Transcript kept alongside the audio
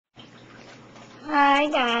Hi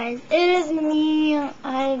guys, it is me.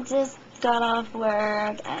 I just got off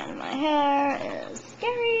work and my hair is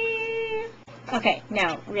scary. Okay,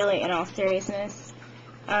 now, really, in all seriousness,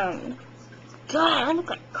 God, I look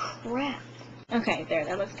like crap. Okay, there,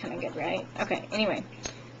 that looks kind of good, right? Okay, anyway,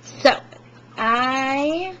 so,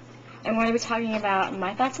 I am going to be talking about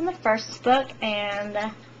my thoughts on the first book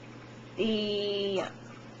and if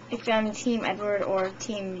I'm Team Edward or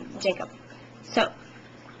Team Jacob. So,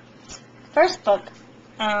 first book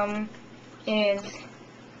is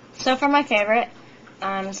so far my favorite.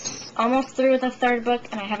 I'm almost through with the third book,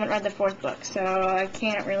 and I haven't read the fourth book, so I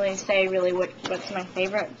can't really say what's my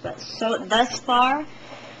favorite. But so thus far,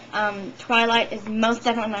 Twilight is most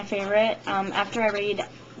definitely my favorite. After I read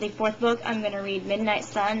the fourth book, I'm going to read Midnight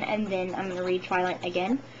Sun, and then I'm going to read Twilight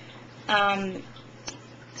again.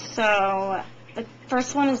 So the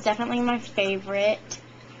first one is definitely my favorite.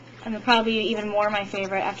 And probably even more my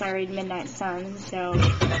favorite after I read Midnight Sun, so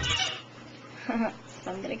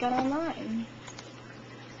somebody got online.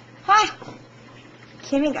 Ha!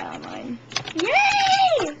 Kimmy got online.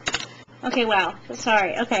 Yay! Okay, wow.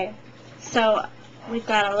 Sorry. Okay. So, we've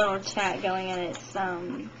got a little chat going, and it's,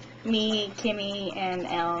 me, Kimmy, and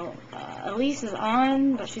Elle. Elise is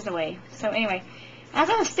on, but she's away. So, anyway,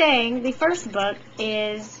 as I was saying, the first book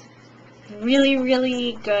is really,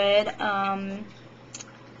 really good.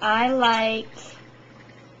 I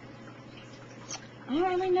don't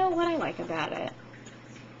really know what I like about it.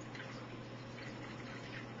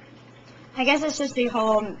 I guess it's just the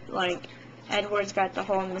whole, like, Edward's got the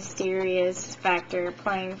whole mysterious factor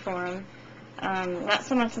playing for him. Not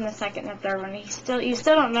so much in the second and the third one. You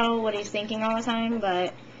still don't know what he's thinking all the time,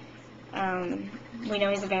 but, we know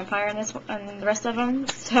he's a vampire in this, and the rest of them,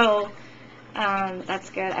 so, that's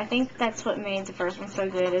good. I think that's what made the first one so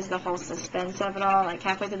good, is the whole suspense of it all. Like,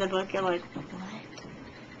 halfway through the book, you're like, what?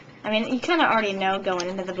 I mean, you kind of already know going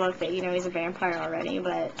into the book that you know he's a vampire already,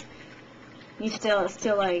 but you still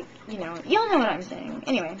like, you know, you'll know what I'm saying.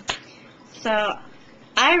 Anyway, so,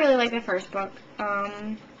 I really like the first book,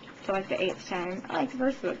 for like the 8th time. I like the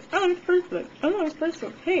first book. I like the first book. I like the first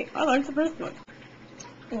book. Hey, I like the first book.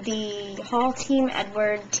 The whole Team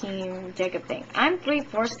Edward, Team Jacob thing. I'm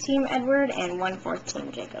 3/4 Team Edward and 1/4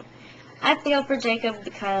 Team Jacob. I feel for Jacob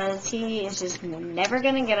because he is just never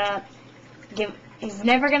gonna he's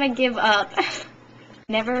never gonna give up.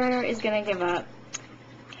 Never is gonna give up.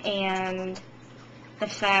 And the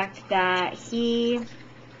fact that he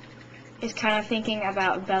is kind of thinking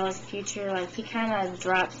about Bella's future, like he kind of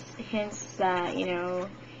drops hints that, you know,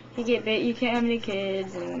 you get bit, you can't have any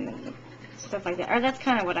kids, and stuff like that. Or that's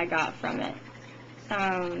kind of what I got from it.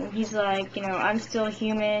 He's like, you know, I'm still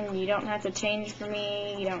human, you don't have to change for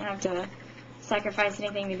me, you don't have to sacrifice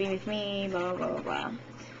anything to be with me, blah, blah, blah, blah.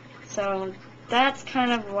 So, that's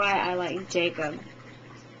kind of why I like Jacob.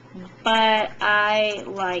 But I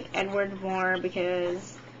like Edward more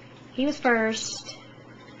because he was first,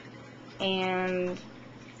 and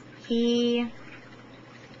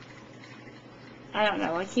I don't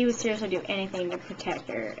know, like, he would seriously do anything to protect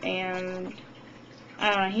her, and,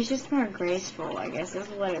 I don't know, he's just more graceful, I guess, is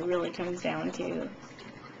what it really comes down to.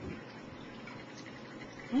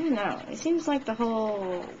 I don't know, it seems like the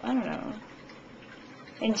whole, I don't know.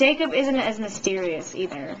 And Jacob isn't as mysterious,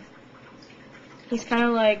 either. He's kind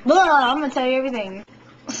of like, blah, I'm gonna tell you everything.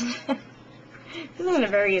 This isn't a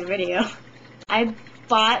very good video. I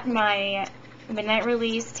bought my midnight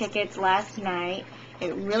release tickets last night.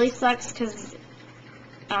 It really sucks because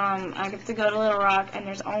I get to go to Little Rock, and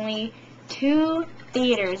there's only 2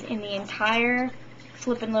 theaters in the entire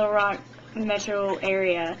flippin' Little Rock metro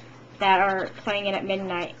area that are playing it at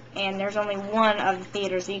midnight, and there's only one of the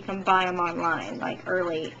theaters that you can buy them online, like,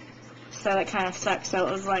 early. So it kind of sucks. So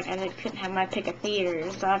it was like I couldn't have my pick of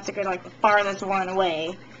theaters, so I have to go to, like, the farthest one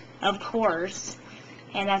away, of course.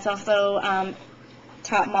 And that's also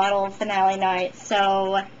top model finale night,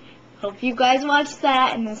 so hope you guys watch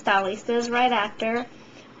that, and then Stylista is right after.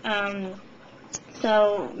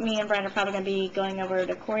 So me and Brent are probably going to be going over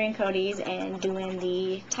to Corey and Cody's and doing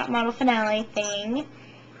the top model finale thing,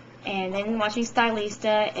 and then watching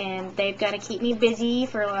Stylista, and they've got to keep me busy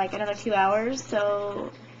for like another 2 hours,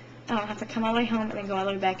 so I don't have to come all the way home and then go all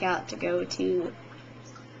the way back out to go to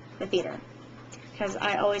the theater, because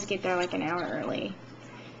I always get there like an hour early.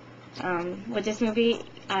 With this movie,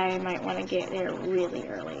 I might want to get there really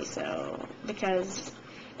early, so, because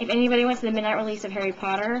if anybody went to the midnight release of Harry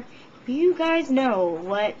Potter, you guys know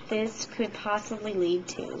what this could possibly lead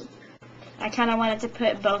to. I kind of wanted to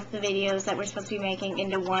put both the videos that we're supposed to be making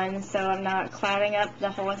into one, so I'm not clouding up the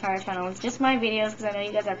whole entire channel. It's just my videos, because I know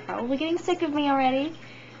you guys are probably getting sick of me already.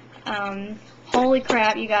 Holy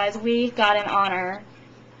crap, you guys, we got an honor.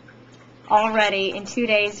 Already, in 2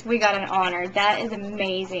 days, we got an honor. That is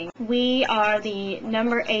amazing. We are the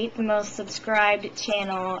number 8 most subscribed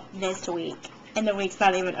channel this week. And the week's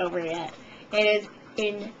not even over yet. It is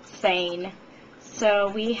insane. So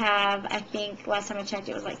we have, I think, last time I checked,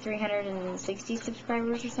 it was like 360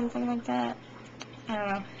 subscribers or something like that. I don't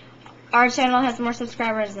know. Our channel has more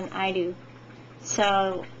subscribers than I do.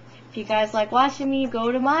 So, if you guys like watching me,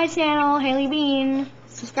 go to my channel, Haley Bean.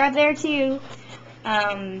 Subscribe there too.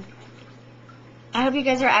 I hope you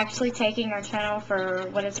guys are actually taking our channel for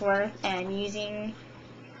what it's worth and using,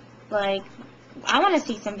 like, I want to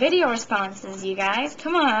see some video responses, you guys.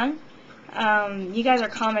 Come on. You guys are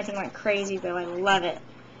commenting like crazy, though. I love it.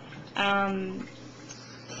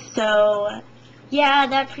 So, yeah,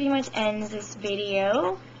 that pretty much ends this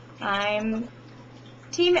video. I'm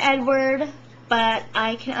Team Edward, but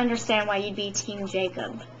I can understand why you'd be Team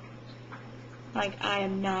Jacob. Like, I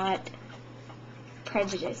am not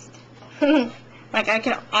prejudiced. Like,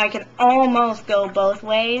 I can almost go both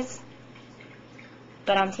ways,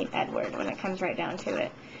 but I'm Team Edward when it comes right down to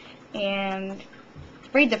it. And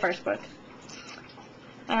read the first book.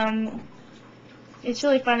 It's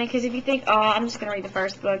really funny because if you think, oh, I'm just going to read the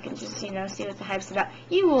first book and just, you know, see what the hype's about,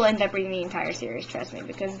 you will end up reading the entire series, trust me,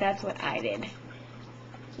 because that's what I did.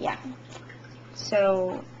 Yeah.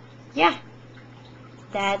 So, yeah.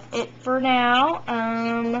 That's it for now.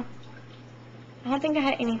 I don't think I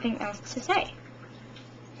had anything else to say.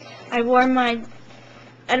 I wore my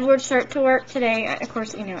Edward shirt to work today. Of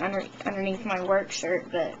course, you know, underneath my work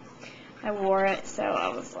shirt, but I wore it, so I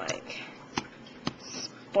was like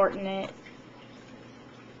sporting it,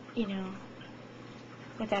 you know,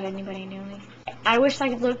 without anybody knowing. I wish I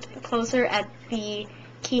could look closer at the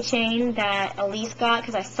keychain that Elise got,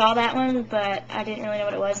 because I saw that one, but I didn't really know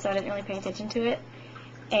what it was, so I didn't really pay attention to it.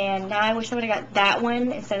 And now I wish I would have got that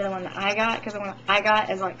one instead of the one that I got, because the one I got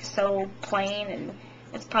is like so plain and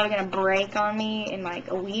it's probably going to break on me in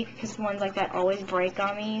like a week, because ones like that always break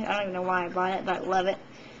on me. I don't even know why I bought it, but I love it.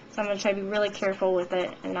 So I'm going to try to be really careful with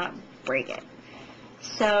it and not break it.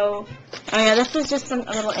 So, oh yeah, this is just a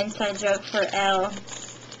little inside joke for Elle.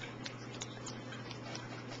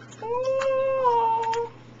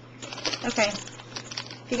 Okay,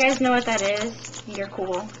 if you guys know what that is, you're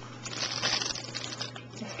cool.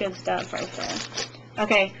 It's good stuff right there.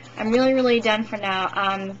 Okay, I'm really done for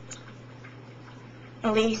now.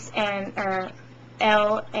 Elise and,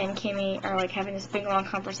 Elle and Kimmy are like having this big long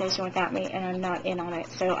conversation without me, and I'm not in on it.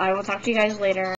 So I will talk to you guys later.